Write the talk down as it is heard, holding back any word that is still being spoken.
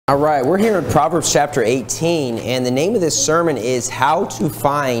All right, we're here in Proverbs chapter 18, and the name of this sermon is How to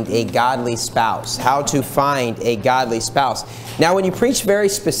Find a Godly Spouse. How to Find a Godly Spouse. Now, when you preach very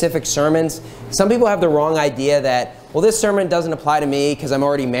specific sermons, some people have the wrong idea that, well, this sermon doesn't apply to me because I'm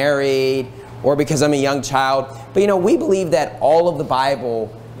already married or because I'm a young child. But, we believe that all of the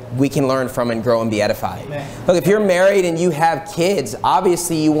Bible we can learn from and grow and be edified. Look, if you're married and you have kids,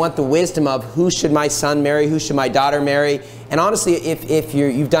 obviously you want the wisdom of who should my son marry, who should my daughter marry. And honestly, if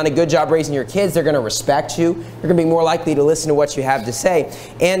you've done a good job raising your kids, they're going to respect you. You're going to be more likely to listen to what you have to say.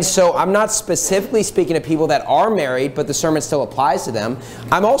 And so I'm not specifically speaking to people that are married, but the sermon still applies to them.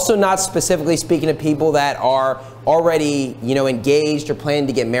 I'm also not specifically speaking to people that are already, engaged or planning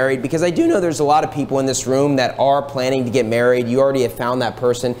to get married, because I do know there's a lot of people in this room that are planning to get married. You already have found that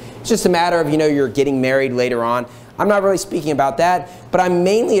person. It's just a matter of, you're getting married later on. I'm not really speaking about that, but I'm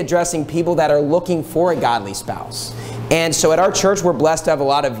mainly addressing people that are looking for a godly spouse. And so at our church, we're blessed to have a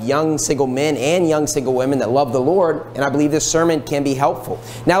lot of young single men and young single women that love the Lord, and I believe this sermon can be helpful.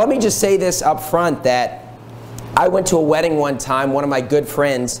 Now, let me just say this up front, that I went to a wedding one time, one of my good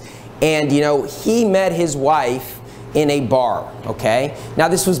friends, and, he met his wife in a bar, okay? Now,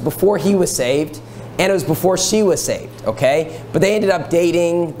 this was before he was saved, and it was before she was saved, okay? But they ended up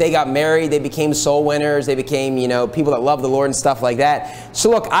dating, they got married, they became soul winners, they became, people that love the Lord and stuff like that.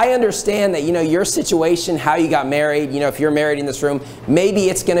 So look, I understand that, your situation, how you got married, if you're married in this room, maybe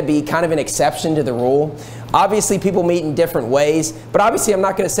it's gonna be kind of an exception to the rule. Obviously, people meet in different ways, but obviously I'm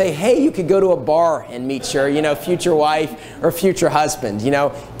not going to say, hey, you could go to a bar and meet your, future wife or future husband.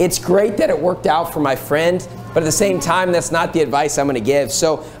 It's great that it worked out for my friend, but at the same time, that's not the advice I'm going to give.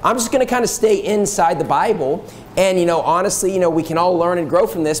 So I'm just going to kind of stay inside the Bible, and, honestly, we can all learn and grow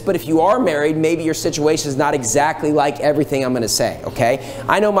from this, but if you are married, maybe your situation is not exactly like everything I'm going to say, okay?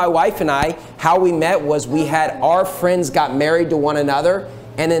 I know my wife and I, how we met was we had our friends got married to one another,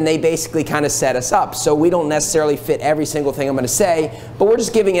 and then they basically kind of set us up. So we don't necessarily fit every single thing I'm going to say, but we're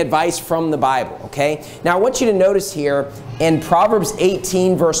just giving advice from the Bible, okay? Now, I want you to notice here in Proverbs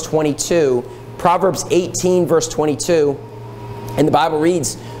 18, verse 22, Proverbs 18, verse 22, and the Bible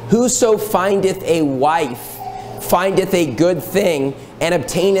reads, "Whoso findeth a wife findeth a good thing, and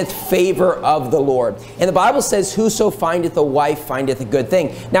obtaineth favor of the Lord." And the Bible says, "Whoso findeth a wife findeth a good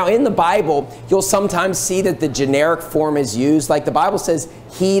thing." Now, in the Bible, you'll sometimes see that the generic form is used. Like the Bible says,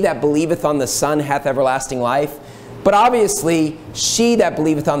 "He that believeth on the Son hath everlasting life." But obviously, "She that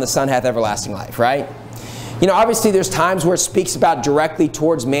believeth on the Son hath everlasting life," right? Obviously, there's times where it speaks about directly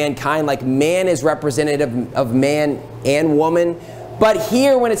towards mankind, like man is representative of man and woman. But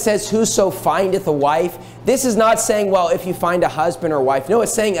here, when it says, "Whoso findeth a wife," this is not saying, well, if you find a husband or wife. No,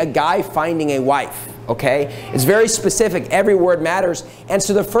 it's saying a guy finding a wife, okay? It's very specific. Every word matters. And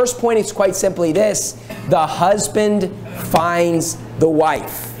so the first point is quite simply this: the husband finds the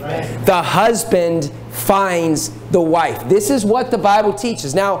wife. Right. The husband finds the wife. This is what the Bible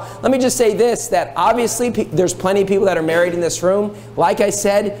teaches. Now, let me just say this, that obviously there's plenty of people that are married in this room. Like I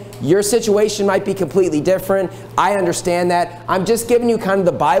said, your situation might be completely different. I understand that. I'm just giving you kind of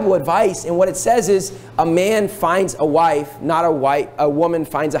the Bible advice, and what it says is a man finds a wife, not a woman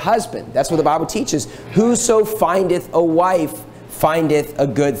finds a husband. That's what the Bible teaches. "Whoso findeth a wife findeth a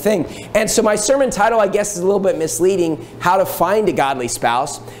good thing." And so my sermon title, I guess, is a little bit misleading, "How to Find a Godly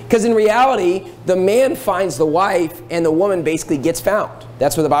Spouse," because in reality, the man finds the wife and the woman basically gets found.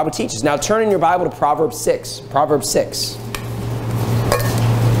 That's what the Bible teaches. Now turn in your Bible to Proverbs 6. Proverbs 6.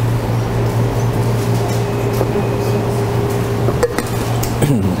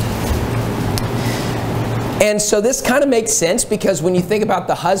 And so this kind of makes sense, because when you think about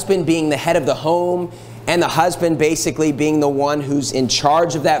the husband being the head of the home, and the husband basically being the one who's in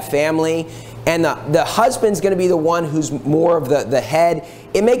charge of that family, and the husband's going to be the one who's more of the head,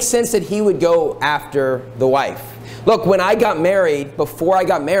 it makes sense that he would go after the wife. Look, when I got married, before I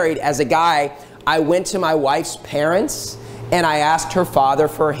got married, as a guy, I went to my wife's parents and I asked her father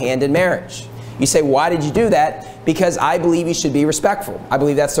for her hand in marriage. You say, why did you do that? Because I believe you should be respectful. I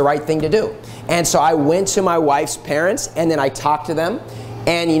believe that's the right thing to do. And so I went to my wife's parents, and then I talked to them,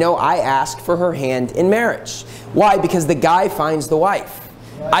 and I asked for her hand in marriage. Why? Because the guy finds the wife.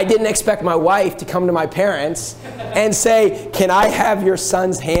 I didn't expect my wife to come to my parents and say, "Can I have your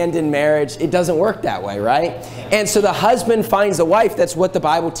son's hand in marriage?" It doesn't work that way, right? And so the husband finds the wife. That's what the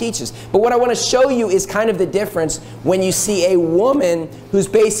Bible teaches. But what I want to show you is kind of the difference when you see a woman who's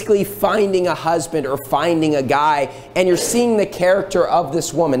basically finding a husband or finding a guy, and you're seeing the character of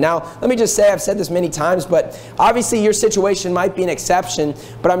this woman. Now, let me just say, I've said this many times, but obviously your situation might be an exception,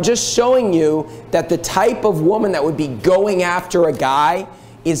 but I'm just showing you that the type of woman that would be going after a guy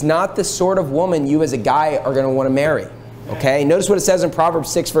is not the sort of woman you as a guy are going to want to marry. Okay? Notice what it says in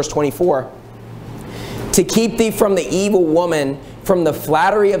Proverbs 6, verse 24. To keep thee from the evil woman, from the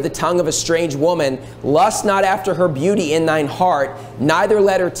flattery of the tongue of a strange woman, lust not after her beauty in thine heart, neither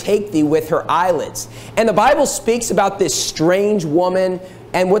let her take thee with her eyelids. And the Bible speaks about this strange woman,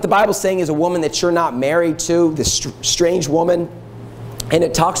 and what the Bible's saying is a woman that you're not married to, this strange woman, and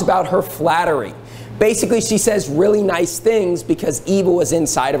it talks about her flattery. Basically, she says really nice things because evil is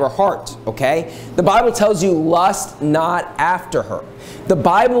inside of her heart, okay? The Bible tells you lust not after her. The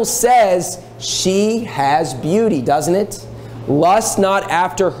Bible says she has beauty, doesn't it? Lust not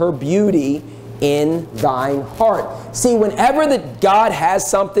after her beauty in thine heart. See, whenever God has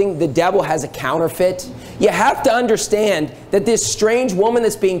something, the devil has a counterfeit. You have to understand that this strange woman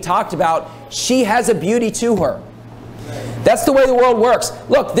that's being talked about, she has a beauty to her. That's the way the world works.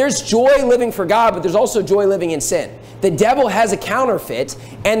 Look, there's joy living for God, but there's also joy living in sin. The devil has a counterfeit,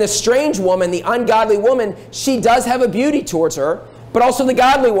 and the strange woman, the ungodly woman, she does have a beauty towards her, but also the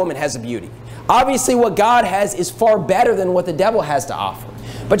godly woman has a beauty. Obviously, what God has is far better than what the devil has to offer.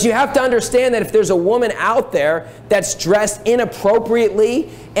 But you have to understand that if there's a woman out there that's dressed inappropriately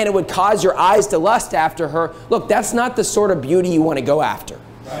and it would cause your eyes to lust after her, look, that's not the sort of beauty you want to go after.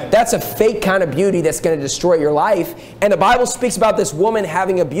 That's a fake kind of beauty that's going to destroy your life. And the Bible speaks about this woman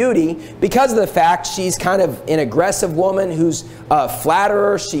having a beauty because of the fact she's kind of an aggressive woman who's a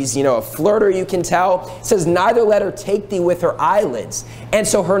flatterer. She's, a flirter, you can tell. It says, neither let her take thee with her eyelids. And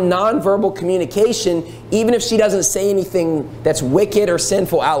so her nonverbal communication, even if she doesn't say anything that's wicked or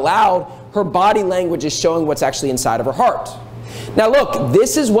sinful out loud, her body language is showing what's actually inside of her heart. Now look,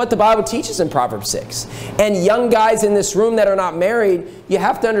 this is what the Bible teaches in Proverbs 6. And young guys in this room that are not married, you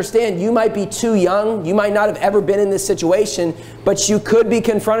have to understand you might be too young. You might not have ever been in this situation, but you could be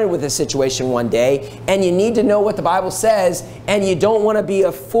confronted with this situation one day. And you need to know what the Bible says, and you don't want to be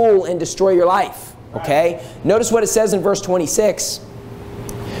a fool and destroy your life. Okay? Notice what it says in verse 26.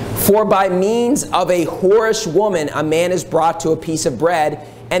 For by means of a whorish woman a man is brought to a piece of bread,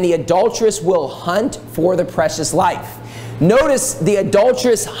 and the adulteress will hunt for the precious life. Notice the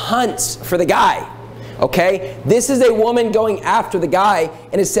adulteress hunts for the guy, okay? This is a woman going after the guy,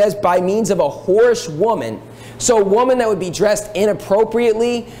 and it says by means of a whorish woman. So a woman that would be dressed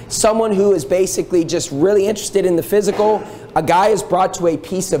inappropriately, someone who is basically just really interested in the physical, a guy is brought to a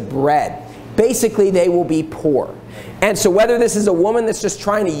piece of bread. Basically, they will be poor. And so whether this is a woman that's just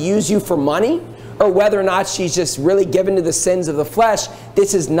trying to use you for money, or whether or not she's just really given to the sins of the flesh,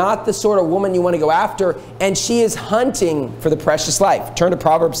 this is not the sort of woman you want to go after, and she is hunting for the precious life. Turn to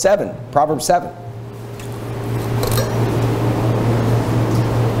Proverbs 7. Proverbs 7.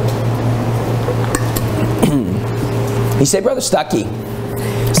 You say, Brother Stuckey,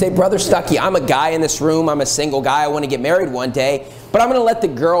 I'm a guy in this room, I'm a single guy, I want to get married one day, but I'm going to let the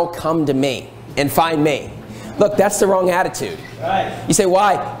girl come to me and find me. Look, that's the wrong attitude. Right. You say,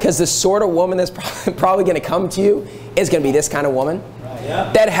 why? Because the sort of woman that's probably going to come to you is going to be this kind of woman. Right.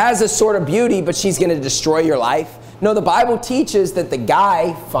 Yeah. That has a sort of beauty, but she's going to destroy your life. No, the Bible teaches that the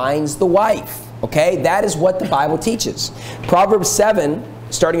guy finds the wife. Okay? That is what the Bible teaches. Proverbs 7,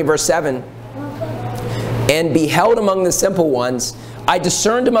 starting in verse 7. And beheld among the simple ones, I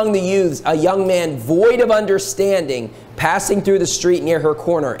discerned among the youths a young man void of understanding, passing through the street near her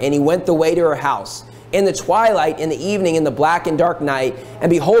corner, and he went the way to her house. In the twilight, in the evening, in the black and dark night, and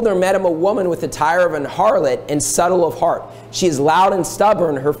behold, there met him a woman with the attire of an harlot and subtle of heart. She is loud and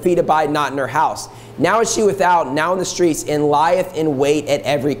stubborn, her feet abide not in her house. Now is she without, now in the streets, and lieth in wait at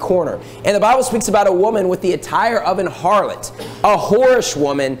every corner. And the Bible speaks about a woman with the attire of an harlot, a whorish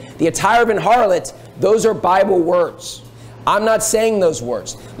woman, the attire of an harlot. Those are Bible words. I'm not saying those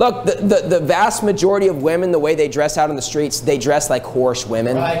words. Look, the vast majority of women, the way they dress out in the streets, they dress like whorish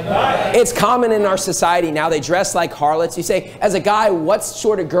women. Right. It's common in our society now. They dress like harlots. You say, as a guy, what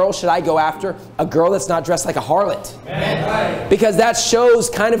sort of girl should I go after? A girl that's not dressed like a harlot. Right. Because that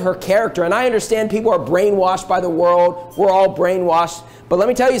shows kind of her character. And I understand people are brainwashed by the world. We're all brainwashed. But let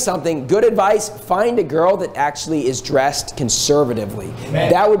me tell you something. Good advice, find a girl that actually is dressed conservatively.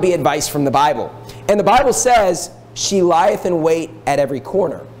 Amen. That would be advice from the Bible. And the Bible says, she lieth in wait at every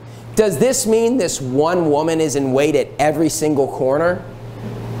corner. Does this mean this one woman is in wait at every single corner?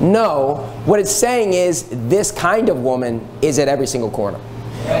 No. What it's saying is this kind of woman is at every single corner.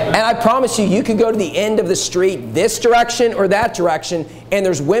 And I promise you, you could go to the end of the street, this direction or that direction, and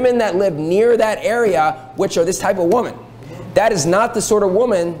there's women that live near that area which are this type of woman. That is not the sort of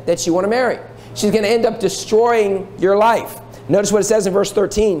woman that you want to marry. She's going to end up destroying your life. Notice what it says in verse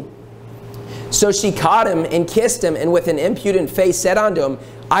 13. So she caught him and kissed him, and with an impudent face said unto him,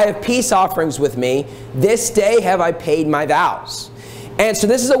 I have peace offerings with me. This day have I paid my vows. And so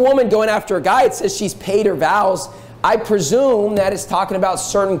this is a woman going after a guy. It says she's paid her vows. I presume that it's talking about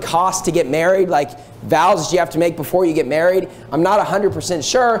certain costs to get married, like vows that you have to make before you get married. I'm not 100%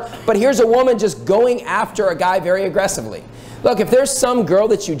 sure, but here's a woman just going after a guy very aggressively. Look, if there's some girl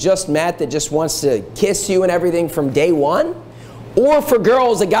that you just met that just wants to kiss you and everything from day one, or for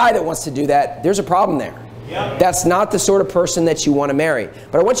girls, a guy that wants to do that, there's a problem there. Yep. That's not the sort of person that you want to marry.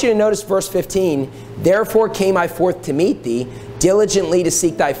 But I want you to notice verse 15, therefore came I forth to meet thee, diligently to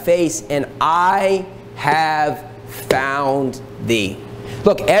seek thy face, and I have found thee.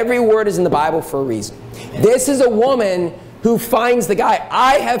 Look, every word is in the Bible for a reason. This is a woman who finds the guy.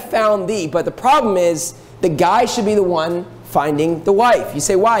 I have found thee. But the problem is the guy should be the one finding the wife. You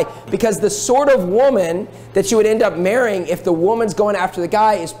say, why? Because the sort of woman that you would end up marrying if the woman's going after the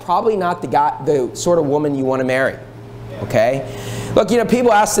guy is probably not the sort of woman you want to marry. Okay? Look, you know,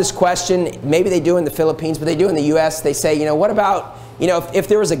 people ask this question. Maybe they do in the Philippines, but they do in the U.S. They say, you know, what about, you know, if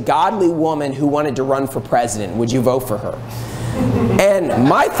there was a godly woman who wanted to run for president, would you vote for her? And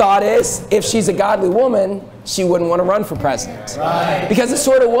my thought is, if she's a godly woman, she wouldn't want to run for president. Right. Because the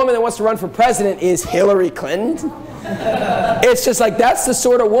sort of woman that wants to run for president is Hillary Clinton. It's just like, that's the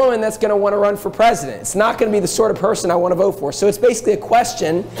sort of woman that's going to want to run for president. It's not going to be the sort of person I want to vote for. So it's basically a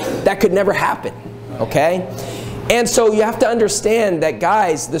question that could never happen. Okay? And so you have to understand that,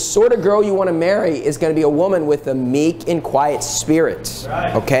 guys, the sort of girl you want to marry is going to be a woman with a meek and quiet spirit.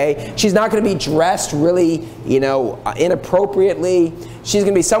 Right. Okay? She's not going to be dressed really, you know, inappropriately. She's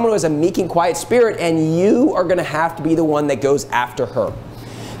going to be someone who has a meek and quiet spirit, and you are going to have to be the one that goes after her.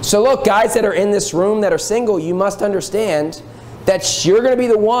 So look, guys that are in this room that are single, you must understand that you're going to be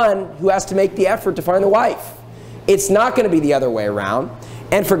the one who has to make the effort to find the wife. It's not going to be the other way around.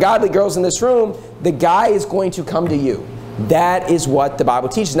 And for godly girls in this room, the guy is going to come to you. That is what the Bible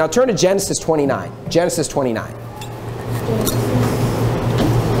teaches. Now turn to Genesis 29. Genesis 29.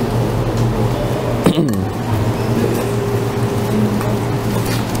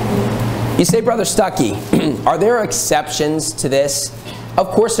 You say, Brother Stuckey, are there exceptions to this? Of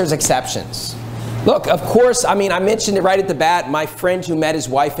course there's exceptions. Look, of course, I mean, I mentioned it right at the bat, my friend who met his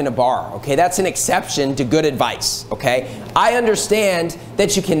wife in a bar, okay? That's an exception to good advice, okay? I understand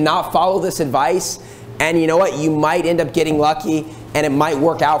that you cannot follow this advice, and you know what? You might end up getting lucky, and it might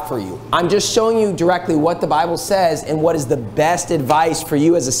work out for you. I'm just showing you directly what the Bible says and what is the best advice for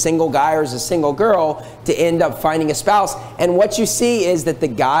you as a single guy or as a single girl to end up finding a spouse. And what you see is that the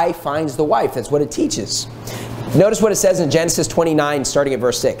guy finds the wife. That's what it teaches. Notice what it says in Genesis 29, starting at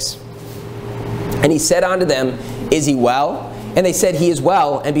verse 6. And he said unto them, Is he well? And they said, He is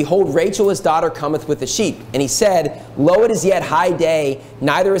well. And behold, Rachel his daughter cometh with the sheep. And he said, Lo, it is yet high day,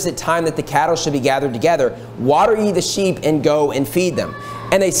 neither is it time that the cattle should be gathered together. Water ye the sheep, and go and feed them.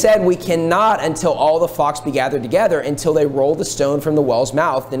 And they said, We cannot until all the flocks be gathered together, until they roll the stone from the well's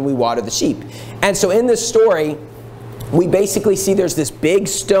mouth, then we water the sheep. And so in this story, we basically see there's this big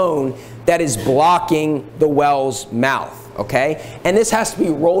stone that is blocking the well's mouth. Okay? And this has to be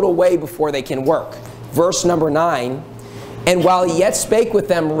rolled away before they can work. Verse number 9, And while he yet spake with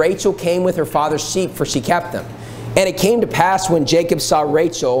them, Rachel came with her father's sheep, for she kept them. And it came to pass, when Jacob saw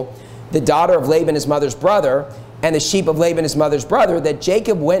Rachel, the daughter of Laban his mother's brother, and the sheep of Laban his mother's brother, that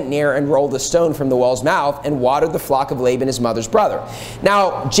Jacob went near and rolled the stone from the well's mouth, and watered the flock of Laban his mother's brother.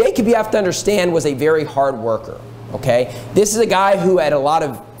 Now, Jacob, you have to understand, was a very hard worker. Okay? This is a guy who had a lot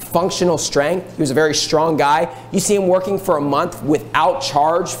of functional strength. He was a very strong guy. You see him working for a month without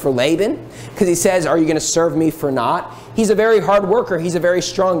charge for Laban, because he says, Are you going to serve me for naught? He's a very hard worker. He's a very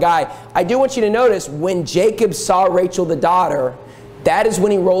strong guy. I do want you to notice, when Jacob saw Rachel the daughter, that is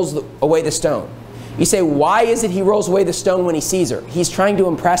when he rolls away the stone. You say, why is it he rolls away the stone when he sees her? He's trying to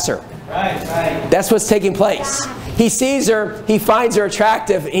impress her. Right. That's what's taking place. He sees her, he finds her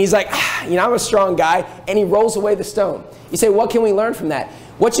attractive, and he's like, you know, I'm a strong guy, and he rolls away the stone. You say, what can we learn from that?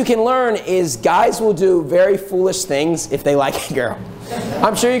 What you can learn is guys will do very foolish things if they like a girl.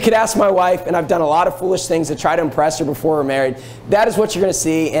 I'm sure you could ask my wife, and I've done a lot of foolish things to try to impress her before we're married. That is what you're going to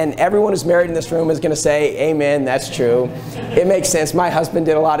see, and everyone who's married in this room is going to say, Amen, that's true. It makes sense. My husband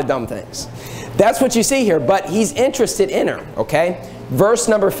did a lot of dumb things. That's what you see here, but he's interested in her, okay? Verse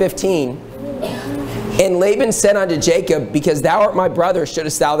number 15. And Laban said unto Jacob, Because thou art my brother,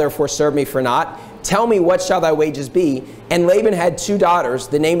 shouldest thou therefore serve me for naught? Tell me, what shall thy wages be? And Laban had 2 daughters.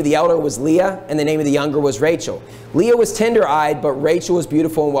 The name of the elder was Leah, and the name of the younger was Rachel. Leah was tender-eyed, but Rachel was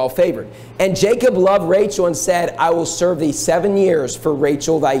beautiful and well-favored. And Jacob loved Rachel and said, I will serve thee 7 years for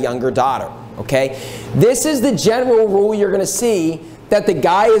Rachel thy younger daughter. Okay? This is the general rule you're going to see, that the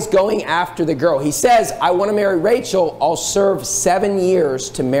guy is going after the girl. He says, I want to marry Rachel. I'll serve 7 years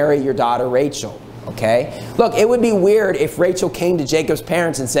to marry your daughter Rachel. Okay? Look, it would be weird if Rachel came to Jacob's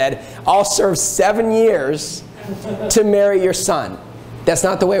parents and said, I'll serve 7 years to marry your son. That's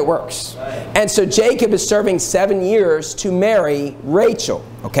not the way it works. And so Jacob is serving 7 years to marry Rachel.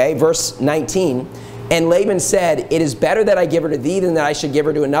 Okay, verse 19. And Laban said, it is better that I give her to thee than that I should give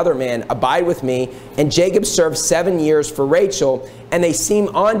her to another man. Abide with me. And Jacob served 7 years for Rachel, and they seemed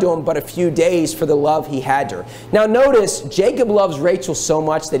unto him but a few days for the love he had to her. Now notice, Jacob loves Rachel so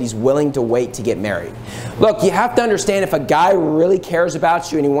much that he's willing to wait to get married. Look, you have to understand, if a guy really cares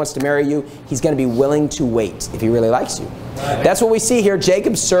about you and he wants to marry you, he's going to be willing to wait if he really likes you. That's what we see here.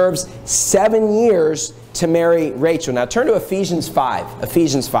 Jacob serves 7 years to marry Rachel. Now turn to Ephesians 5.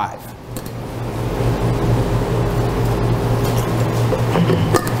 Ephesians 5.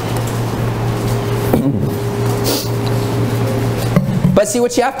 But see,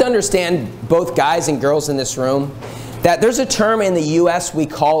 what you have to understand, both guys and girls in this room, that there's a term in the U.S. we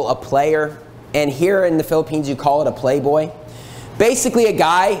call a player, and here in the Philippines you call it a playboy. Basically a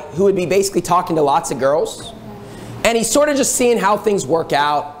guy who would be basically talking to lots of girls, and he's sort of just seeing how things work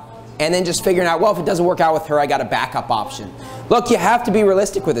out, and then just figuring out, well, if it doesn't work out with her, I got a backup option. Look, you have to be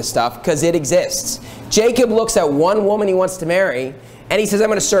realistic with this stuff because it exists. Jacob looks at one woman he wants to marry, and he says, I'm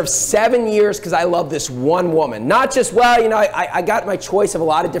going to serve 7 years because I love this one woman. Not just, well, you know, I got my choice of a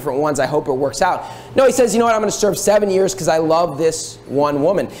lot of different ones. I hope it works out. No, he says, you know what, I'm going to serve 7 years because I love this one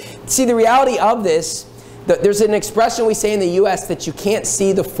woman. See, the reality of this, there's an expression we say in the U.S. that you can't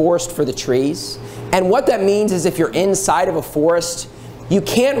see the forest for the trees. And what that means is if you're inside of a forest, you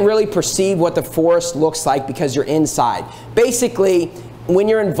can't really perceive what the forest looks like because you're inside. Basically, when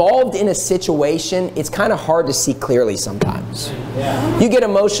you're involved in a situation, it's kind of hard to see clearly sometimes. You get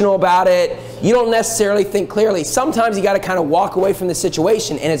emotional about it. You don't necessarily think clearly. Sometimes you got to kind of walk away from the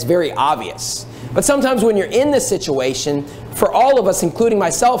situation and it's very obvious. But sometimes when you're in the situation, for all of us, including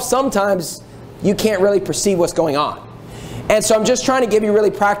myself, sometimes you can't really perceive what's going on. And so I'm just trying to give you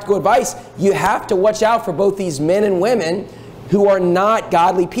really practical advice. You have to watch out for both these men and women who are not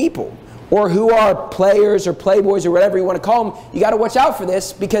godly people, or who are players or playboys or whatever you want to call them. You got to watch out for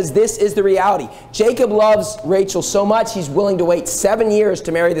this because this is the reality. Jacob loves Rachel so much he's willing to wait 7 years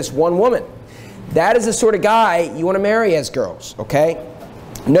to marry this one woman. That is the sort of guy you want to marry as girls, okay?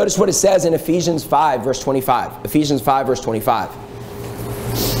 Notice what it says in Ephesians 5 verse 25. Ephesians 5 verse 25.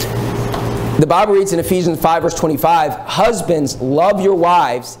 The Bible reads in Ephesians 5 verse 25, husbands, love your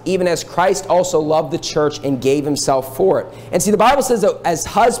wives, even as Christ also loved the church and gave himself for it. And see, the Bible says that as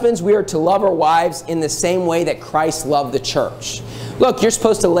husbands, we are to love our wives in the same way that Christ loved the church. Look, you're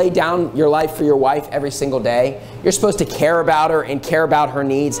supposed to lay down your life for your wife every single day. You're supposed to care about her and care about her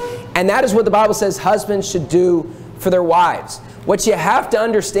needs. And that is what the Bible says husbands should do for their wives. What you have to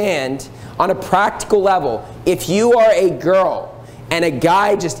understand on a practical level, if you are a girl and a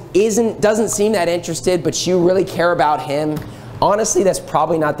guy just doesn't seem that interested, but you really care about him, honestly, that's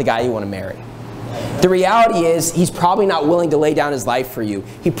probably not the guy you want to marry. The reality is, he's probably not willing to lay down his life for you.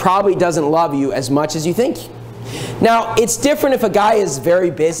 He probably doesn't love you as much as you think. Now, it's different if a guy is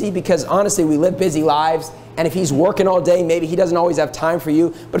very busy, because honestly, we live busy lives, and if he's working all day, maybe he doesn't always have time for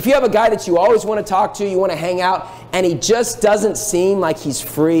you. But if you have a guy that you always want to talk to, you want to hang out, and he just doesn't seem like he's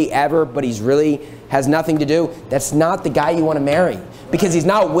free ever, but he's really has nothing to do, that's not the guy you want to marry, because he's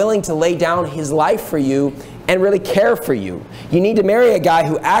not willing to lay down his life for you and really care for you. You need to marry a guy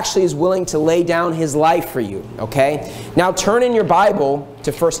who actually is willing to lay down his life for you, okay? Now turn in your Bible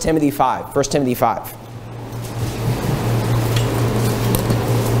to 1 Timothy 5. 1 Timothy 5.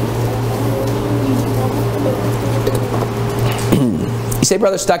 You say,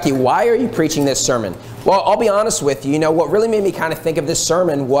 Brother Stuckey, why are you preaching this sermon? Well, I'll be honest with you. You know, what really made me kind of think of this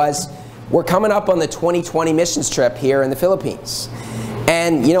sermon was we're coming up on the 2020 missions trip here in the Philippines.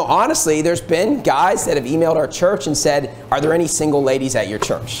 And, you know, honestly, there's been guys that have emailed our church and said, are there any single ladies at your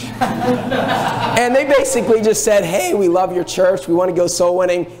church? And they basically just said, hey, we love your church. We want to go soul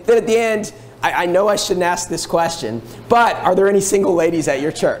winning. Then at the end, I know I shouldn't ask this question, but are there any single ladies at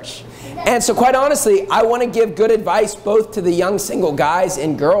your church? And so quite honestly, I want to give good advice both to the young single guys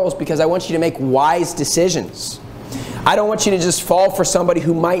and girls because I want you to make wise decisions. I don't want you to just fall for somebody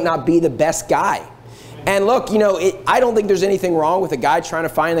who might not be the best guy. And look, you know, I don't think there's anything wrong with a guy trying to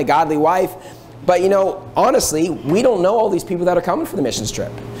find a godly wife. But, you know, honestly, we don't know all these people that are coming for the missions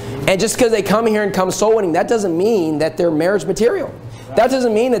trip. And just because they come here and come soul winning, that doesn't mean that they're marriage material. That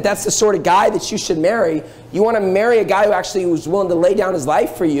doesn't mean that that's the sort of guy that you should marry. You want to marry a guy who actually was willing to lay down his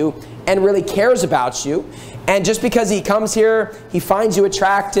life for you and really cares about you. And just because he comes here, he finds you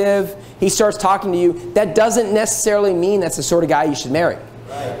attractive, he starts talking to you, that doesn't necessarily mean that's the sort of guy you should marry.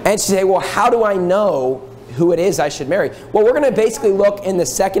 And you say, well, how do I know who it is I should marry? Well, we're going to basically look in the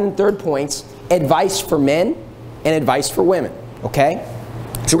second and third points, advice for men and advice for women, okay?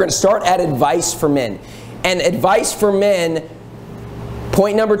 So we're going to start at advice for men. And advice for men,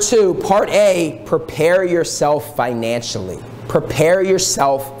 point number 2, part A, prepare yourself financially. Prepare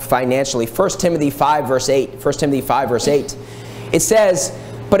yourself financially. 1 Timothy 5 verse 8. 1 Timothy 5 verse 8. It says,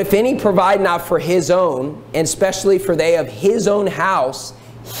 "But if any provide not for his own, and especially for they of his own house,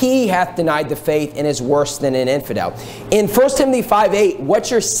 he hath denied the faith and is worse than an infidel." In 1 Timothy 5:8,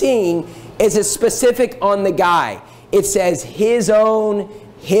 what you're seeing is a specific on the guy. It says his own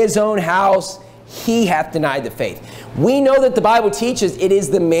house, he hath denied the faith. We know that the Bible teaches it is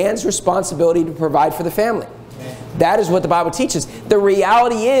the man's responsibility to provide for the family. That is what the Bible teaches. The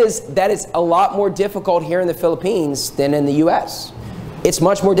reality is that it's a lot more difficult here in the Philippines than in the U.S. It's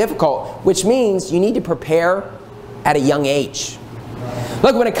much more difficult, which means you need to prepare at a young age.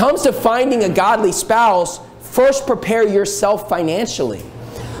 Look, when it comes to finding a godly spouse, first prepare yourself financially.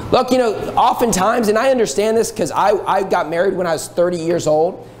 Look, you know, oftentimes, and I understand this because I got married when I was 30 years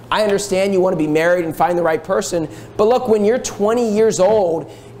old. I understand you want to be married and find the right person. But look, when you're 20 years old,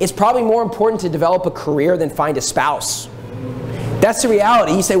 it's probably more important to develop a career than find a spouse. That's the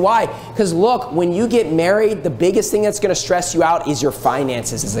reality. You say, why? Because look, when you get married, the biggest thing that's going to stress you out is your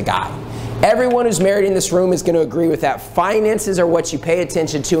finances as a guy. Everyone who's married in this room is going to agree with that. Finances are what you pay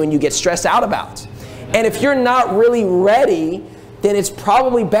attention to and you get stressed out about. And if you're not really ready, then it's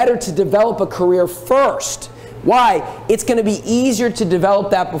probably better to develop a career first. Why? It's going to be easier to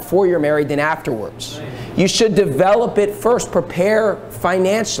develop that before you're married than afterwards. You should develop it first. Prepare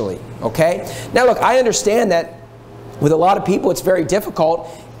financially, okay? Now look, I understand that with a lot of people it's very difficult,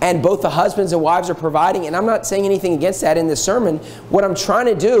 and both the husbands and wives are providing, and I'm not saying anything against that in this sermon. What I'm trying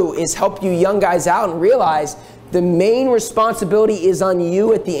to do is help you young guys out and realize the main responsibility is on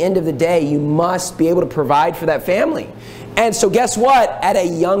you at the end of the day. You must be able to provide for that family. And so guess what? At a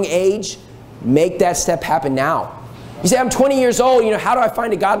young age, make that step happen now. You say, I'm 20 years old, you know, how do I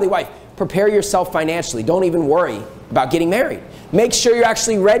find a godly wife? Prepare yourself financially. Don't even worry about getting married. Make sure you're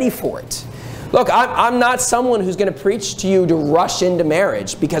actually ready for it. Look, I'm not someone who's going to preach to you to rush into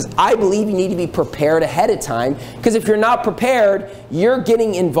marriage, because I believe you need to be prepared ahead of time, because if you're not prepared, you're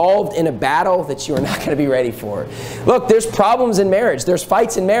getting involved in a battle that you are not going to be ready for. Look, there's problems in marriage. There's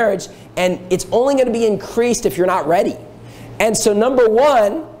fights in marriage, and it's only going to be increased if you're not ready. And so number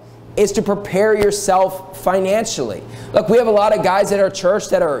one is to prepare yourself financially. Look, we have a lot of guys at our church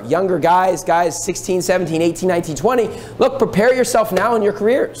that are younger guys 16, 17, 18, 19, 20. Look, prepare yourself now in your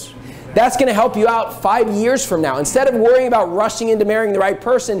careers. That's going to help you out 5 years from now. Instead of worrying about rushing into marrying the right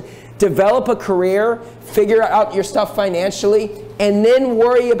person, develop a career, figure out your stuff financially, and then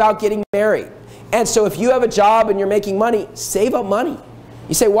worry about getting married. And so if you have a job and you're making money, save up money.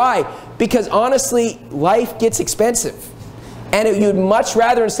 You say, why? Because honestly, life gets expensive. And you'd much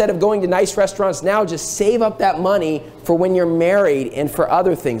rather, instead of going to nice restaurants now, just save up that money for when you're married and for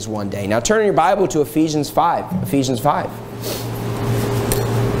other things one day. Now turn in your Bible to Ephesians 5. Ephesians 5.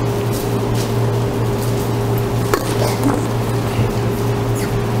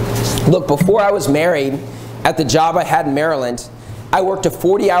 Look, before I was married, at the job I had in Maryland, I worked a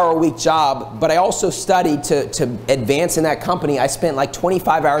 40-hour-a-week job, but I also studied to advance in that company. I spent like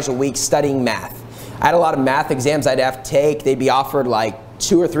 25 hours a week studying math. I had a lot of math exams I'd have to take. They'd be offered like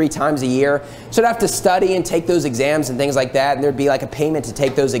 2 or 3 times a year. So I'd have to study and take those exams and things like that, and there'd be like a payment to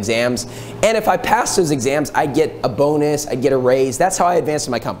take those exams. And if I passed those exams, I'd get a bonus, I'd get a raise. That's how I advanced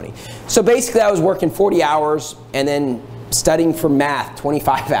in my company. So basically I was working 40 hours and then studying for math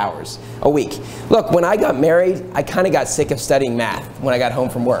 25 hours a week. Look, when I got married, I kind of got sick of studying math when I got home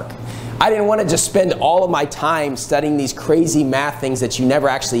from work. I didn't want to just spend all of my time studying these crazy math things that you never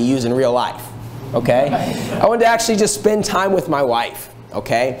actually use in real life. Okay? I wanted to actually just spend time with my wife.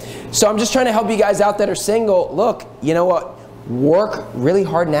 Okay? So I'm just trying to help you guys out that are single. Look, you know what? Work really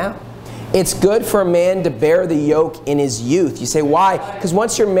hard now. It's good for a man to bear the yoke in his youth. You say, why? Because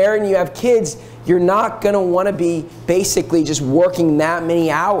once you're married and you have kids, you're not going to want to be basically just working that many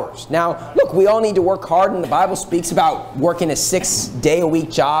hours. Now, look, we all need to work hard, and the Bible speaks about working a 6-day-a-week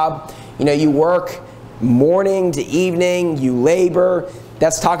job. You know, you work morning to evening, you labor.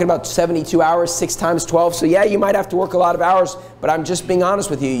 That's talking about 72 hours, 6 times 12. So yeah, you might have to work a lot of hours, but I'm just being honest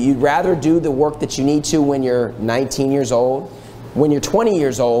with you. You'd rather do the work that you need to when you're 19 years old, when you're 20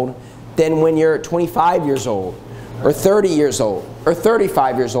 years old, than when you're 25 years old, or 30 years old, or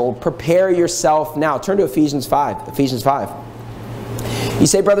 35 years old. Prepare yourself now. Turn to Ephesians 5. Ephesians 5. You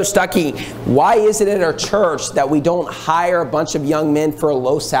say, Brother Stuckey, why is it at our church that we don't hire a bunch of young men for a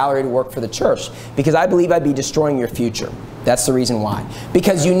low salary to work for the church? Because I believe I'd be destroying your future. That's the reason why.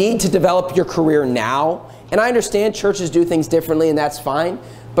 Because you need to develop your career now. And I understand churches do things differently, and that's fine.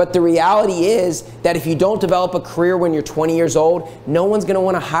 But the reality is that if you don't develop a career when you're 20 years old, no one's going to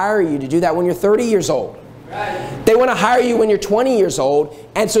want to hire you to do that when you're 30 years old. They want to hire you when you're 20 years old.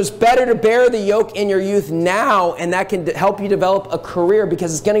 And so it's better to bear the yoke in your youth now, and that can help you develop a career,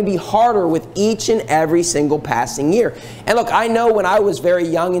 because it's going to be harder with each and every single passing year. And look, I know when I was very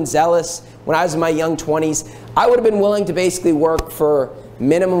young and zealous, when I was in my young 20s, I would have been willing to basically work for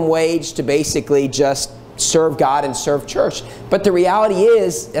minimum wage to basically just serve God and serve church. But the reality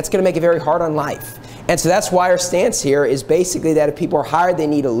is that's going to make it very hard on life. And so that's why our stance here is basically that if people are hired, they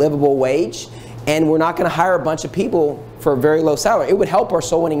need a livable wage. And we're not going to hire a bunch of people for a very low salary. It would help our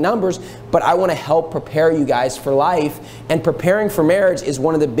soul winning numbers, but I want to help prepare you guys for life. And preparing for marriage is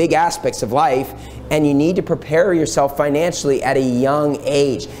one of the big aspects of life. And you need to prepare yourself financially at a young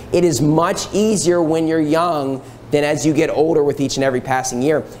age. It is much easier when you're young than as you get older with each and every passing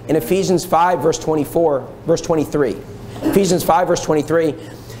year. In Ephesians 5, verse 23. Ephesians 5, verse 23.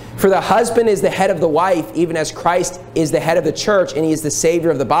 For the husband is the head of the wife, even as Christ is the head of the church, and he is the Savior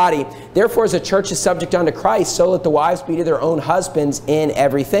of the body. Therefore, as the church is subject unto Christ, so let the wives be to their own husbands in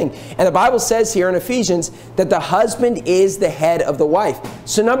everything. And the Bible says here in Ephesians that the husband is the head of the wife.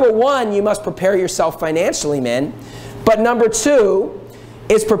 So number one, you must prepare yourself financially, men. But number two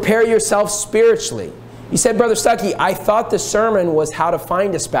is prepare yourself spiritually. You said, Brother Stuckey, I thought the sermon was how to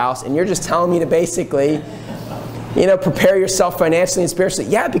find a spouse, and you're just telling me to basically, prepare yourself financially and spiritually.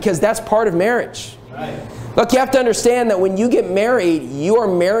 Yeah, because that's part of marriage. Right. Look, you have to understand that when you get married, you are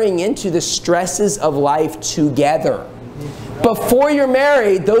marrying into the stresses of life together. Before you're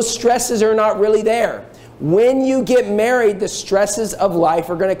married, those stresses are not really there. When you get married, the stresses of life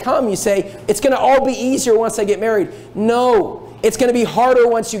are going to come. You say, it's going to all be easier once I get married. No, it's going to be harder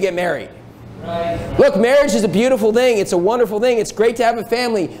once you get married. Right. Look, marriage is a beautiful thing. It's a wonderful thing. It's great to have a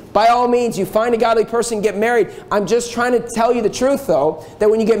family. By all means, you find a godly person, get married. I'm just trying to tell you the truth, though, that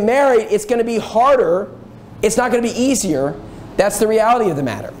when you get married, it's going to be harder. It's not going to be easier. That's the reality of the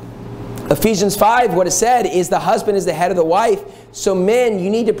matter. Ephesians 5, what it said is the husband is the head of the wife. So men,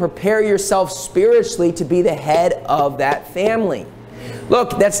 you need to prepare yourself spiritually to be the head of that family.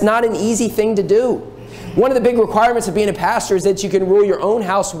 Look, that's not an easy thing to do. One of the big requirements of being a pastor is that you can rule your own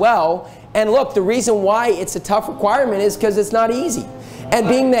house well. And look, the reason why it's a tough requirement is because it's not easy. And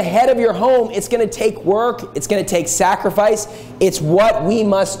being the head of your home, it's going to take work. It's going to take sacrifice. It's what we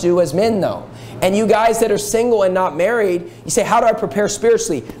must do as men, though. And you guys that are single and not married, you say, how do I prepare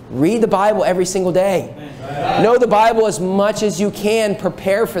spiritually? Read the Bible every single day. Know the Bible as much as you can.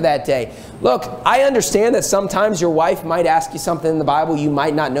 Prepare for that day. Look, I understand that sometimes your wife might ask you something in the Bible. You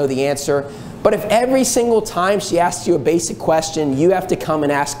might not know the answer. But if every single time she asks you a basic question, you have to come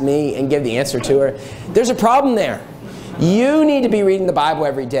and ask me and give the answer to her, there's a problem there. You need to be reading the Bible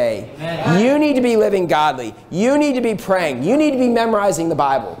every day. You need to be living godly. You need to be praying. You need to be memorizing the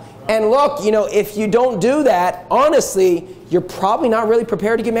Bible. And look, if you don't do that, honestly, you're probably not really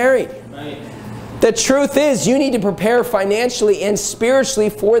prepared to get married. The truth is, you need to prepare financially and spiritually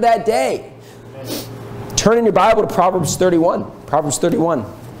for that day. Turn in your Bible to Proverbs 31. Proverbs 31.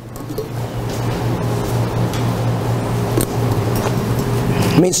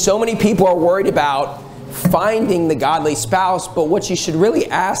 So many people are worried about finding the godly spouse, but what you should really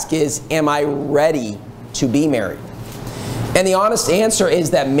ask is, am I ready to be married? And the honest answer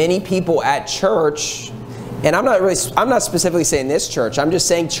is that many people at church, and I'm not specifically saying this church, I'm just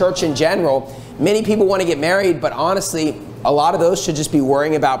saying church in general, many people want to get married, but honestly, a lot of those should just be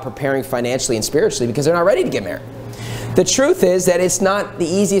worrying about preparing financially and spiritually because they're not ready to get married. The truth is that it's not the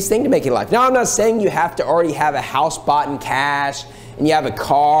easiest thing to make in life. Now, I'm not saying you have to already have a house bought in cash, and you have a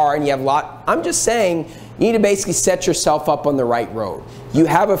car, and you have a lot. I'm just saying you need to basically set yourself up on the right road. You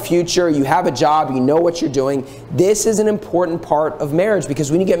have a future, you have a job, you know what you're doing. This is an important part of marriage because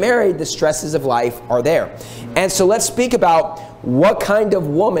when you get married, the stresses of life are there. And so let's speak about what kind of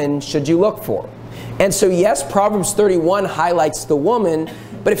woman should you look for. And so yes, Proverbs 31 highlights the woman,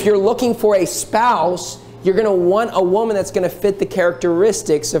 but if you're looking for a spouse, you're going to want a woman that's going to fit the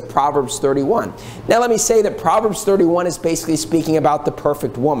characteristics of Proverbs 31. Now let me say that Proverbs 31 is basically speaking about the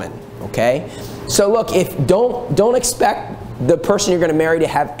perfect woman, okay? So look, don't expect the person you're going to marry to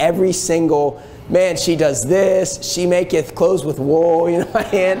have every single, man, she does this, she maketh clothes with wool,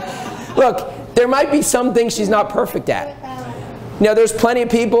 Look, there might be some things she's not perfect at. There's plenty of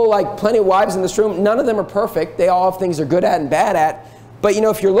people, plenty of wives in this room, none of them are perfect. They all have things they're good at and bad at. But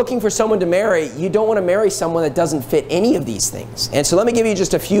if you're looking for someone to marry, you don't want to marry someone that doesn't fit any of these things. And so let me give you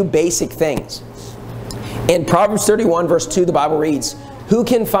just a few basic things. In Proverbs 31 verse 2, the Bible reads, "Who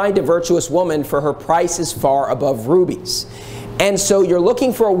can find a virtuous woman, for her price is far above rubies." And so you're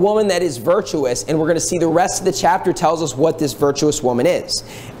looking for a woman that is virtuous, and we're going to see the rest of the chapter tells us what this virtuous woman is.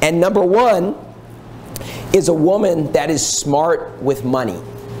 And number one is a woman that is smart with money.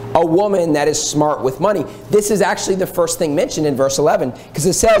 a woman that is smart with money. This is actually the first thing mentioned in verse 11, because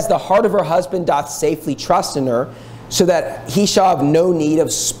it says, the heart of her husband doth safely trust in her, so that he shall have no need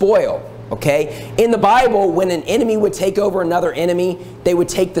of spoil. Okay? In the Bible, when an enemy would take over another enemy, they would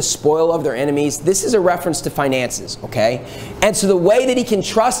take the spoil of their enemies. This is a reference to finances, okay? And so the way that he can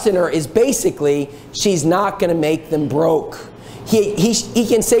trust in her is basically, she's not going to make them broke. He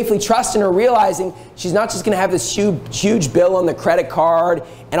can safely trust in her, realizing she's not just going to have this huge bill on the credit card,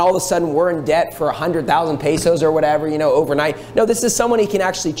 and all of a sudden we're in debt for 100,000 pesos or whatever, you know, overnight. No, this is someone he can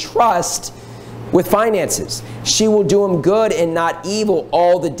actually trust with finances. She will do him good and not evil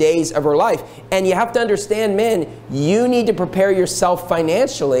all the days of her life. And you have to understand, men, you need to prepare yourself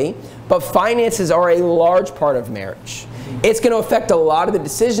financially, but finances are a large part of marriage. It's going to affect a lot of the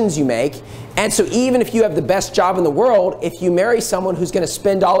decisions you make. And so even if you have the best job in the world, if you marry someone who's going to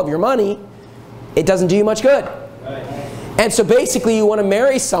spend all of your money, it doesn't do you much good. Right. And so basically you want to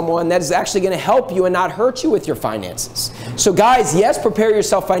marry someone that is actually going to help you and not hurt you with your finances. So guys, yes, prepare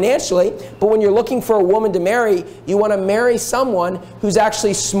yourself financially, but when you're looking for a woman to marry, you want to marry someone who's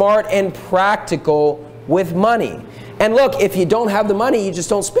actually smart and practical with money. And look, if you don't have the money, you just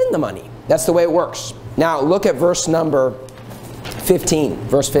don't spend the money. That's the way it works. Now look at verse number 15,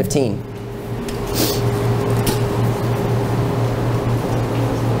 verse 15.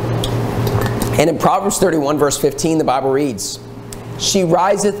 And in Proverbs 31, verse 15, the Bible reads, she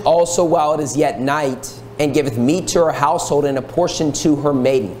riseth also while it is yet night, and giveth meat to her household and a portion to her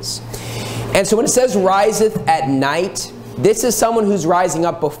maidens. And so when it says riseth at night, this is someone who's rising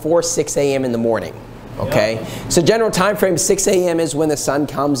up before 6 a.m. in the morning. Okay? Yeah. So general time frame, 6 a.m. is when the sun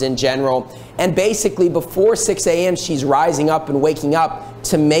comes in general. And basically before 6 a.m. she's rising up and waking up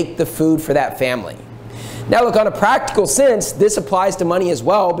to make the food for that family. Now look, on a practical sense, this applies to money as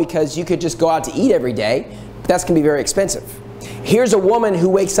well, because you could just go out to eat every day, but that's going to be very expensive. Here's a woman who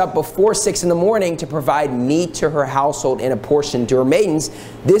wakes up before 6 in the morning to provide meat to her household and a portion to her maidens.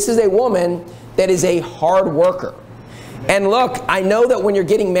 This is a woman that is a hard worker. And look, I know that when you're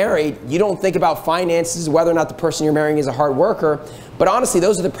getting married, you don't think about finances, whether or not the person you're marrying is a hard worker, but honestly,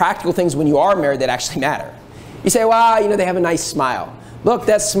 those are the practical things when you are married that actually matter. You say, well, you know, they have a nice smile. Look,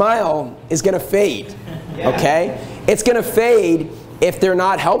 that smile is going to fade. Okay? It's going to fade if they're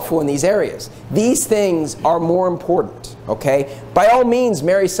not helpful in these areas. These things are more important. Okay? By all means,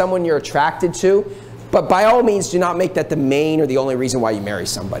 marry someone you're attracted to, but by all means, do not make that the main or the only reason why you marry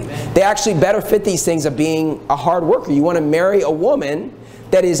somebody. They actually better fit these things of being a hard worker. You want to marry a woman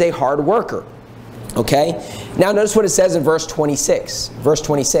that is a hard worker. Okay? Now notice what it says in verse 26. Verse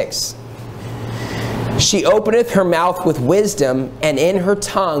 26. She openeth her mouth with wisdom, and in her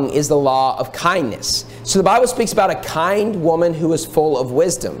tongue is the law of kindness. So the Bible speaks about a kind woman who is full of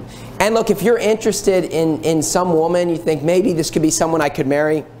wisdom. And look, if you're interested in some woman, you think maybe this could be someone I could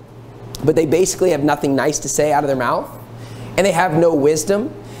marry, but they basically have nothing nice to say out of their mouth, and they have no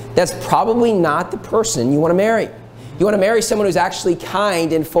wisdom, that's probably not the person you want to marry. You want to marry someone who's actually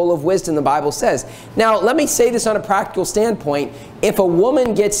kind and full of wisdom, the Bible says. Now, let me say this on a practical standpoint. If a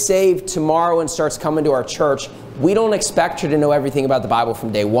woman gets saved tomorrow and starts coming to our church, we don't expect her to know everything about the Bible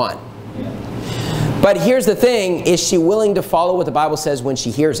from day one. But here's the thing, is she willing to follow what the Bible says when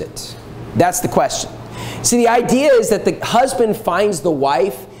she hears it? That's the question. See, the idea is that the husband finds the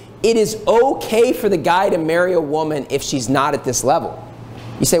wife. It is okay for the guy to marry a woman if she's not at this level.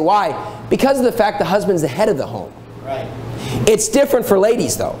 You say, why? Because of the fact the husband's the head of the home. Right. It's different for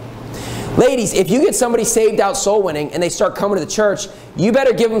ladies, though. Ladies, if you get somebody saved out soul winning and they start coming to the church, you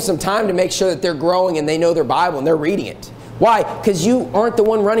better give them some time to make sure that they're growing and they know their Bible and they're reading it. Why? Because you aren't the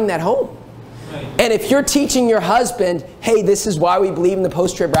one running that home. Right. And if you're teaching your husband, hey, this is why we believe in the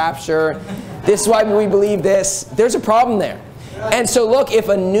post-trib rapture, this is why we believe this, there's a problem there. Right. And so look, if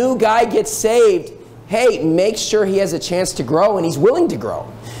a new guy gets saved, hey, make sure he has a chance to grow and he's willing to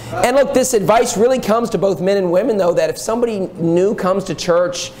grow. And look, this advice really comes to both men and women, though, that if somebody new comes to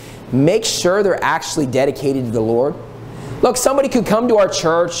church, make sure they're actually dedicated to the Lord. Look, somebody could come to our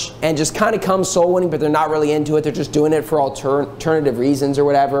church and just kind of come soul winning, but they're not really into it. They're just doing it for alternative reasons or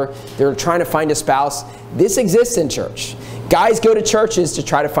whatever. They're trying to find a spouse. This exists in church. Guys go to churches to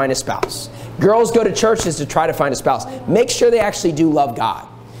try to find a spouse. Girls go to churches to try to find a spouse. Make sure they actually do love God.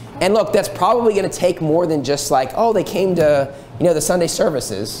 And look, that's probably going to take more than just like, oh, they came to, you know, the Sunday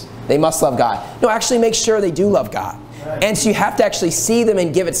services. They must love God. No, actually make sure they do love God. And so you have to actually see them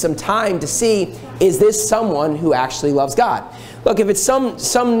and give it some time to see, is this someone who actually loves God? Look, if it's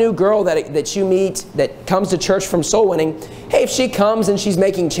some new girl that you meet that comes to church from soul winning, hey, if she comes and she's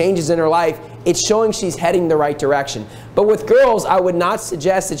making changes in her life, it's showing she's heading the right direction. But with girls, I would not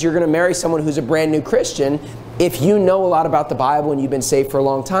suggest that you're going to marry someone who's a brand new Christian if you know a lot about the Bible and you've been saved for a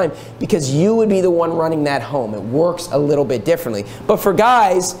long time, because you would be the one running that home. It works a little bit differently. But for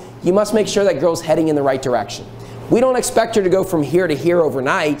guys, you must make sure that girl's heading in the right direction. We don't expect her to go from here to here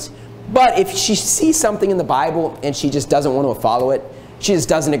overnight, but if she sees something in the Bible and she just doesn't want to follow it, she just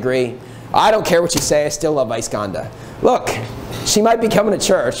doesn't agree, I don't care what you say, I still love Iskanda. Look, she might be coming to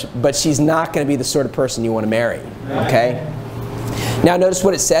church, but she's not going to be the sort of person you want to marry, okay? Now notice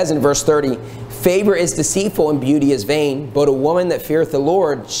what it says in verse 30. Favor is deceitful and beauty is vain, but a woman that feareth the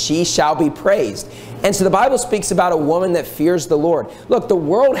Lord, she shall be praised. And so the Bible speaks about a woman that fears the Lord. Look, the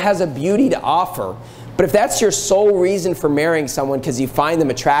world has a beauty to offer, but if that's your sole reason for marrying someone because you find them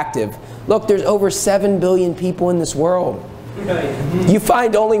attractive, look, there's over 7 billion people in this world. You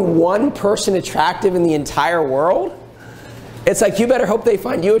find only one person attractive in the entire world? It's like, you better hope they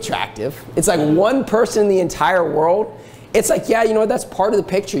find you attractive. It's like one person in the entire world. It's like, yeah, you know what, that's part of the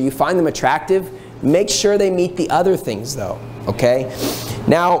picture. You find them attractive. Make sure they meet the other things, though, okay?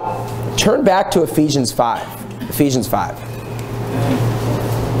 Now, turn back to Ephesians 5. Ephesians 5.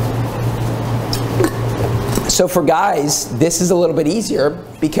 So for guys, this is a little bit easier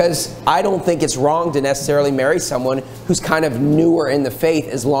because I don't think it's wrong to necessarily marry someone who's kind of newer in the faith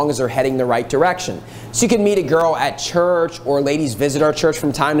as long as they're heading the right direction. So you can meet a girl at church, or ladies visit our church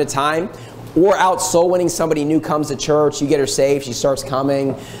from time to time, or out soul winning, somebody new comes to church, you get her saved, she starts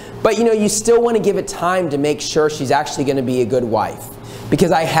coming. But you know, you still want to give it time to make sure she's actually going to be a good wife.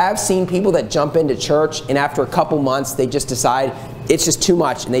 Because I have seen people that jump into church and after a couple months they just decide it's just too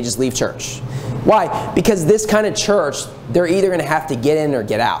much and they just leave church. Why? Because this kind of church, they're either going to have to get in or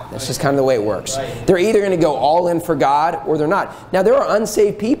get out. That's just kind of the way it works. They're either going to go all in for God or they're not. Now there are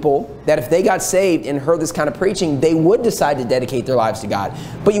unsaved people that if they got saved and heard this kind of preaching, they would decide to dedicate their lives to God.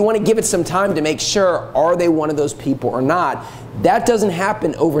 But you want to give it some time to make sure, are they one of those people or not? That doesn't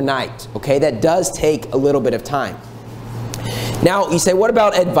happen overnight, okay? That does take a little bit of time. Now, you say, what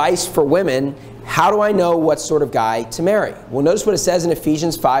about advice for women? How do I know what sort of guy to marry? Well, notice what it says in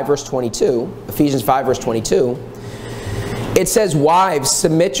Ephesians 5, verse 22. Ephesians 5, verse 22. It says, wives,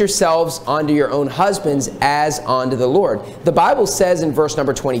 submit yourselves unto your own husbands as unto the Lord. The Bible says in verse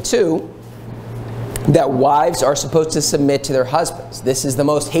number 22 that wives are supposed to submit to their husbands. This is the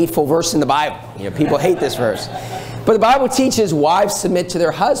most hateful verse in the Bible. You know, people hate this verse. But the Bible teaches wives submit to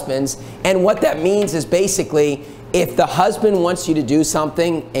their husbands, and what that means is basically, if the husband wants you to do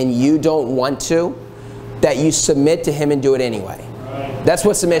something and you don't want to, that you submit to him and do it anyway. That's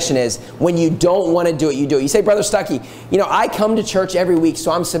what submission is. When you don't want to do it, you do it. You say, Brother Stuckey, you know, I come to church every week,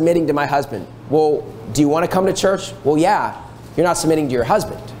 so I'm submitting to my husband. Well, do you want to come to church? Well, yeah. You're not submitting to your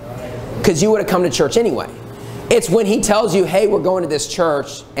husband because you would have come to church anyway. It's when he tells you, hey, we're going to this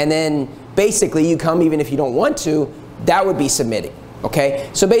church, and then basically you come even if you don't want to, that would be submitting. Okay?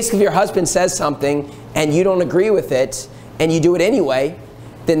 So basically if your husband says something and you don't agree with it and you do it anyway,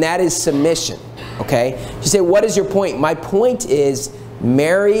 then that is submission. Okay? You say, what is your point? My point is,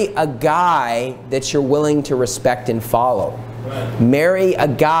 marry a guy that you're willing to respect and follow. Right. Marry a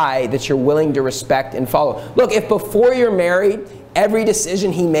guy that you're willing to respect and follow. Look, if before you're married, every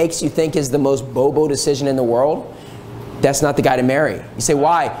decision he makes you think is the most bobo decision in the world, that's not the guy to marry. You say,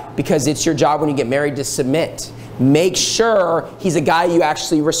 why? Because it's your job when you get married to submit. Make sure he's a guy you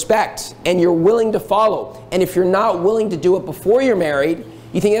actually respect and you're willing to follow. And if you're not willing to do it before you're married,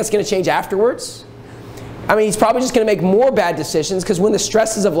 you think that's going to change afterwards? I mean, he's probably just going to make more bad decisions, because when the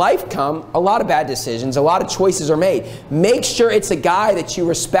stresses of life come, a lot of bad decisions, a lot of choices are made. Make sure it's a guy that you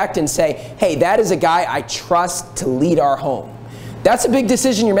respect and say, hey, that is a guy I trust to lead our home. That's a big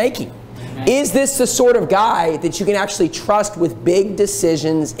decision you're making. Is this the sort of guy that you can actually trust with big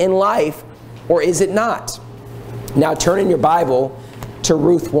decisions in life, or is it not? Now turn in your Bible to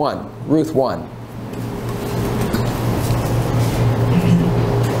Ruth 1. Ruth 1.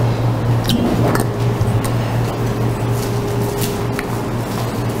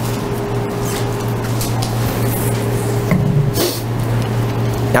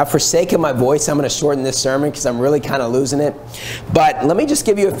 Now, for sake of my voice, I'm going to shorten this sermon because I'm really kind of losing it. But let me just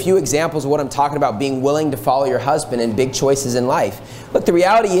give you a few examples of what I'm talking about, being willing to follow your husband in big choices in life. Look, the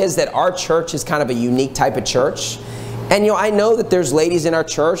reality is that our church is kind of a unique type of church. And, you know, I know that there's ladies in our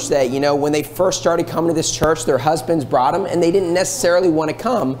church that, you know, when they first started coming to this church, their husbands brought them, and they didn't necessarily want to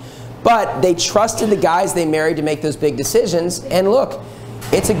come. But they trusted the guys they married to make those big decisions. And look,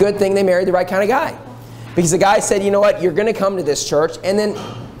 it's a good thing they married the right kind of guy. Because the guy said, you know what, you're going to come to this church, and then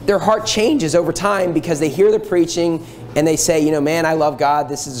their heart changes over time because they hear the preaching and they say, you know, man, I love God.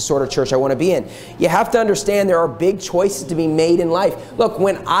 This is the sort of church I want to be in. You have to understand there are big choices to be made in life. Look,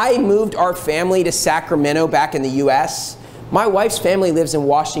 when I moved our family to Sacramento back in the U.S., my wife's family lives in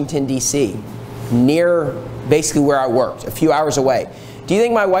Washington, D.C., near basically where I worked, a few hours away. Do you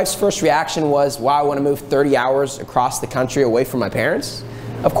think my wife's first reaction was, wow, I want to move 30 hours across the country away from my parents?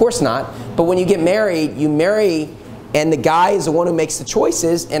 Of course not. But when you get married, you marry, and the guy is the one who makes the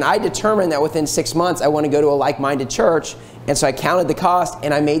choices, and I determined that within 6 months I want to go to a like-minded church, and so I counted the cost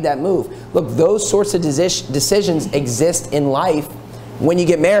and I made that move. Look, those sorts of decisions exist in life when you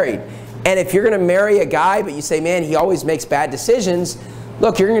get married. And if you're going to marry a guy but you say, man, he always makes bad decisions,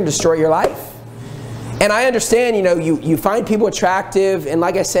 look, you're going to destroy your life. And I understand, you know, you find people attractive, and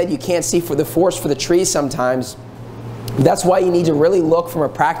like I said, you can't see for the forest for the trees sometimes. That's why you need to really look from a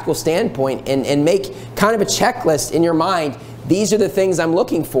practical standpoint and make kind of a checklist in your mind. These are the things I'm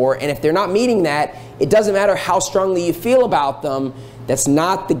looking for, and if they're not meeting that, it doesn't matter how strongly you feel about them, that's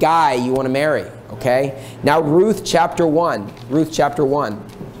not the guy you want to marry, okay? Now Ruth chapter 1. Ruth chapter 1.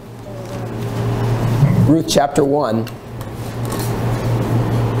 Ruth chapter 1.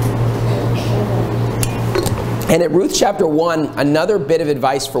 And at Ruth chapter 1, another bit of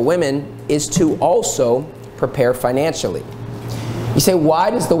advice for women is to also prepare financially. You say, why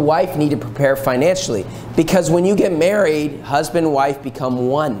does the wife need to prepare financially? Because when you get married, husband and wife become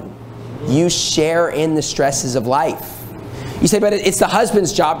one. You share in the stresses of life. You say, but it's the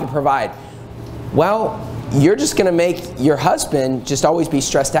husband's job to provide. Well, you're just going to make your husband just always be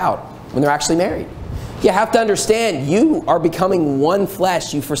stressed out when they're actually married. You have to understand, you are becoming one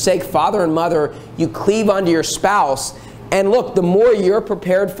flesh. You forsake father and mother. You cleave unto your spouse. And look, the more you're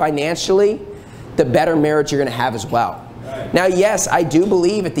prepared financially, the better marriage you're going to have as well. Right. Now, yes, I do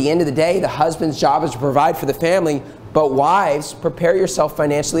believe at the end of the day, the husband's job is to provide for the family, but wives, prepare yourself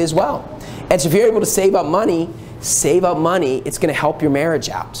financially as well. And so if you're able to save up money, it's going to help your marriage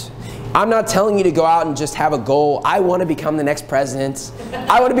out. I'm not telling you to go out and just have a goal. I want to become the next president.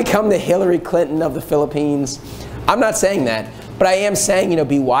 I want to become the Hillary Clinton of the Philippines. I'm not saying that. But I am saying, you know,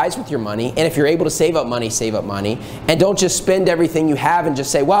 be wise with your money. And if you're able to save up money, save up money. And don't just spend everything you have and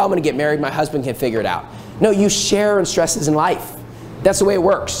just say, well, I'm going to get married. My husband can figure it out. No, you share in stresses in life. That's the way it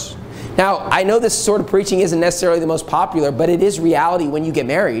works. Now, I know this sort of preaching isn't necessarily the most popular, but it is reality when you get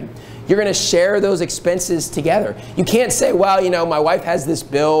married. You're going to share those expenses together. You can't say, well, you know, my wife has this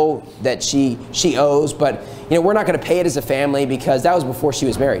bill that she owes, but, you know, we're not going to pay it as a family because that was before she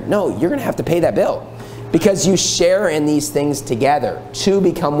was married. No, you're going to have to pay that bill because you share in these things together to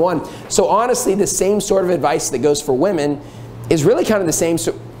become one. So honestly, the same sort of advice that goes for women is really kind of the same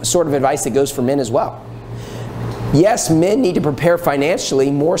sort of advice that goes for men as well. Yes, men need to prepare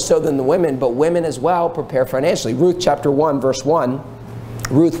financially more so than the women, but women as well prepare financially. Ruth chapter 1, verse 1.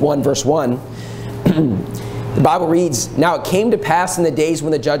 Ruth 1, verse 1. The Bible reads, now it came to pass in the days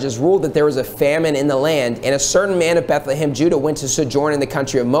when the judges ruled that there was a famine in the land, and a certain man of Bethlehem, Judah, went to sojourn in the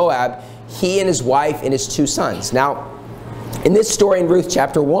country of Moab, he and his wife and his 2 sons. Now, in this story in Ruth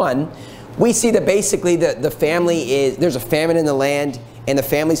chapter 1, we see that basically the family is, there's a famine in the land, and the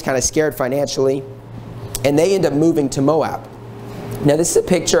family's kind of scared financially, and they end up moving to Moab. Now, this is a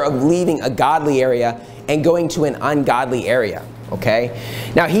picture of leaving a godly area and going to an ungodly area. Okay?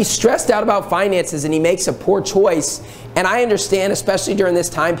 Now, he's stressed out about finances and he makes a poor choice. And I understand, especially during this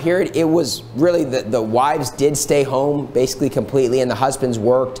time period, it was really the wives did stay home basically completely and the husbands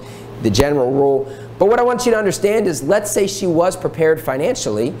worked, the general rule. But what I want you to understand is, let's say she was prepared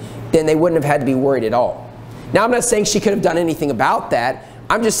financially, then they wouldn't have had to be worried at all. Now, I'm not saying she could have done anything about that.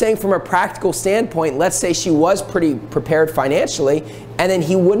 I'm just saying from a practical standpoint, let's say she was pretty prepared financially, and then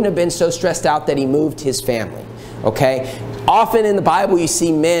he wouldn't have been so stressed out that he moved his family. Okay? Often in the Bible you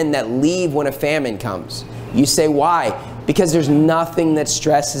see men that leave when a famine comes. You say, why? Because there's nothing that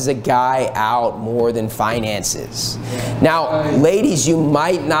stresses a guy out more than finances. Now, ladies, you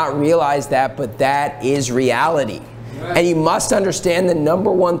might not realize that, but that is reality. And you must understand the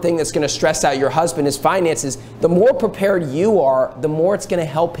number one thing that's going to stress out your husband is finances. The more prepared you are, the more it's going to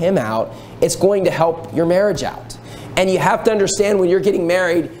help him out. It's going to help your marriage out. And you have to understand when you're getting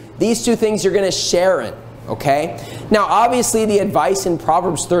married, these 2 things you're going to share in. Okay? Now, obviously, the advice in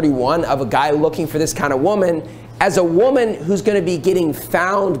Proverbs 31 of a guy looking for this kind of woman, as a woman who's going to be getting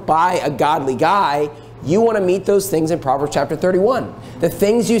found by a godly guy, you want to meet those things in Proverbs chapter 31. The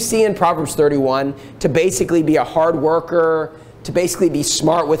things you see in Proverbs 31 to basically be a hard worker, to basically be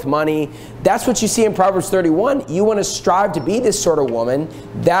smart with money, that's what you see in Proverbs 31. You want to strive to be this sort of woman.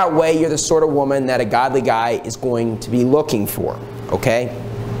 That way, you're the sort of woman that a godly guy is going to be looking for. Okay?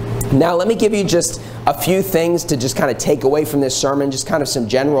 Now, let me give you just a few things to just kind of take away from this sermon, just kind of some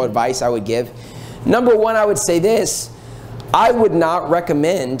general advice I would give. Number one, I would say this. I would not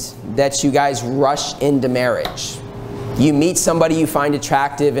recommend that you guys rush into marriage. You meet somebody you find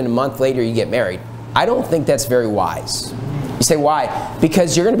attractive and a month later you get married. I don't think that's very wise. You say, why?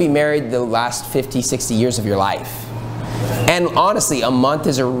 Because you're going to be married the last 50, 60 years of your life. And honestly, a month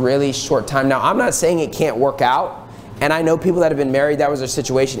is a really short time. Now, I'm not saying it can't work out. And I know people that have been married, that was their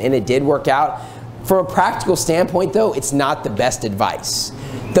situation, and it did work out. From a practical standpoint, though, it's not the best advice.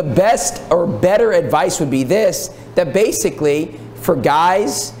 The best or better advice would be this, that basically, for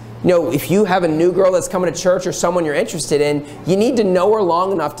guys, you know, if you have a new girl that's coming to church or someone you're interested in, you need to know her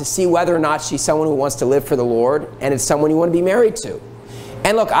long enough to see whether or not she's someone who wants to live for the Lord and it's someone you want to be married to.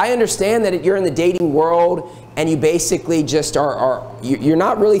 And look, I understand that you're in the dating world and you basically just you're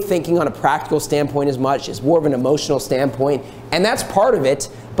not really thinking on a practical standpoint as much. It's more of an emotional standpoint, and that's part of it,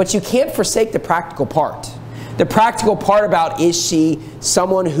 but you can't forsake the practical part. The practical part about, is she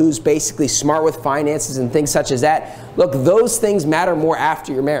someone who's basically smart with finances and things such as that? Look, those things matter more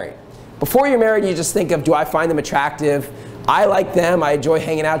after you're married. Before you're married, you just think of, do I find them attractive? I like them. I enjoy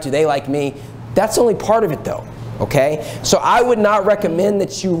hanging out. Do they like me? That's only part of it, though. Okay? So I would not recommend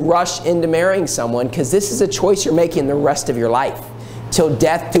that you rush into marrying someone, because this is a choice you're making the rest of your life. Till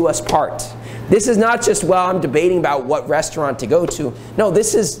death do us part. This is not just, well, I'm debating about what restaurant to go to. No,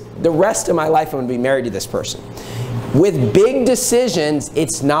 this is the rest of my life I'm going to be married to this person. With big decisions,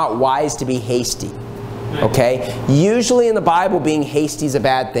 it's not wise to be hasty. Okay? Usually in the Bible, being hasty is a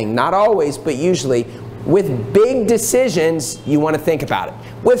bad thing. Not always, but usually. With big decisions, you want to think about it.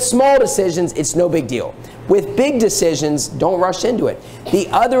 With small decisions, it's no big deal. With big decisions, don't rush into it. The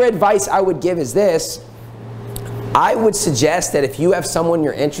other advice I would give is this. I would suggest that if you have someone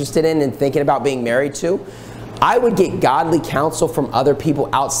you're interested in and thinking about being married to, I would get godly counsel from other people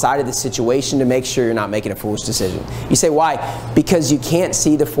outside of the situation to make sure you're not making a foolish decision. You say, why? Because you can't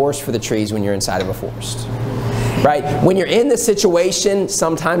see the forest for the trees when you're inside of a forest. Right? When you're in the situation,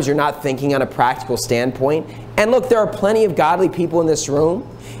 sometimes you're not thinking on a practical standpoint. And look, there are plenty of godly people in this room.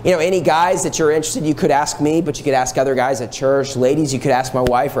 You know, any guys that you're interested, you could ask me, but you could ask other guys at church. Ladies, you could ask my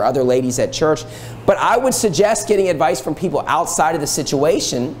wife or other ladies at church. But I would suggest getting advice from people outside of the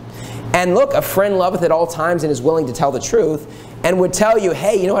situation. And look, a friend loveth at all times and is willing to tell the truth, and would tell you,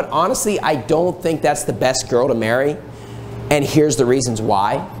 hey, you know what, honestly, I don't think that's the best girl to marry. And here's the reasons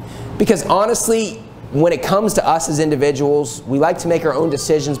why. Because honestly, when it comes to us as individuals, we like to make our own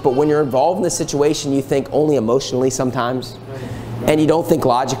decisions, but when you're involved in the situation, you think only emotionally sometimes, and you don't think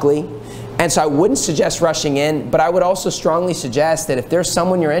logically. And so I wouldn't suggest rushing in, but I would also strongly suggest that if there's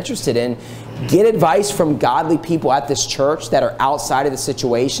someone you're interested in, get advice from godly people at this church that are outside of the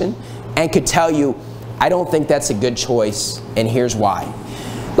situation and could tell you, I don't think that's a good choice, and here's why.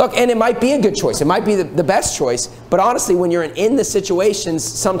 Look, and it might be a good choice. It might be the best choice. But honestly, when you're in the situations,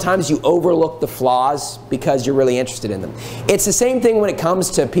 sometimes you overlook the flaws because you're really interested in them. It's the same thing when it comes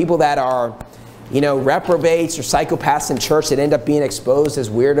to people that are, you know, reprobates or psychopaths in church that end up being exposed as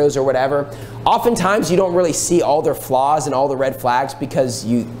weirdos or whatever. Oftentimes, you don't really see all their flaws and all the red flags because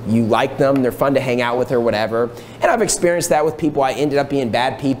you like them. They're fun to hang out with or whatever. And I've experienced that with people. I ended up being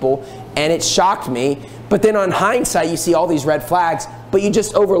bad people, and it shocked me. But then on hindsight, you see all these red flags, but you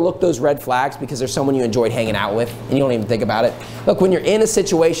just overlook those red flags because there's someone you enjoyed hanging out with, and you don't even think about it. Look, when you're in a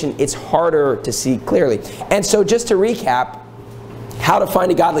situation, it's harder to see clearly. And so just to recap, how to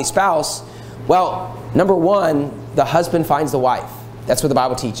find a godly spouse, well, number one, the husband finds the wife. That's what the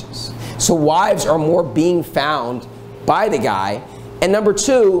Bible teaches. So wives are more being found by the guy. And number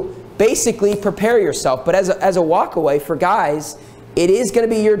two, basically prepare yourself. But as a walkaway for guys, it is going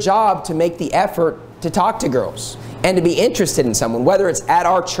to be your job to make the effort to talk to girls and to be interested in someone, whether it's at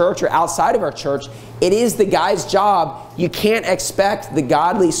our church or outside of our church. It is the guy's job. You can't expect the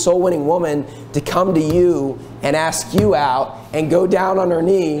godly soul-winning woman to come to you and ask you out and go down on her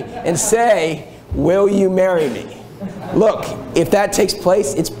knee and say, will you marry me? Look, if that takes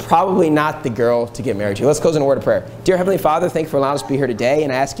place, it's probably not the girl to get married to. Let's close in a word of prayer. Dear Heavenly Father, thank you for allowing us to be here today,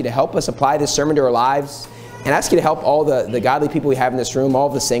 and I ask you to help us apply this sermon to our lives. And I ask you to help all the godly people we have in this room, all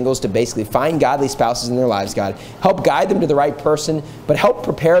of the singles, to basically find godly spouses in their lives, God. Help guide them to the right person, but help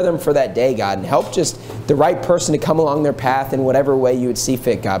prepare them for that day, God. And help just the right person to come along their path in whatever way you would see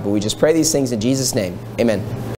fit, God. But we just pray these things in Jesus' name. Amen.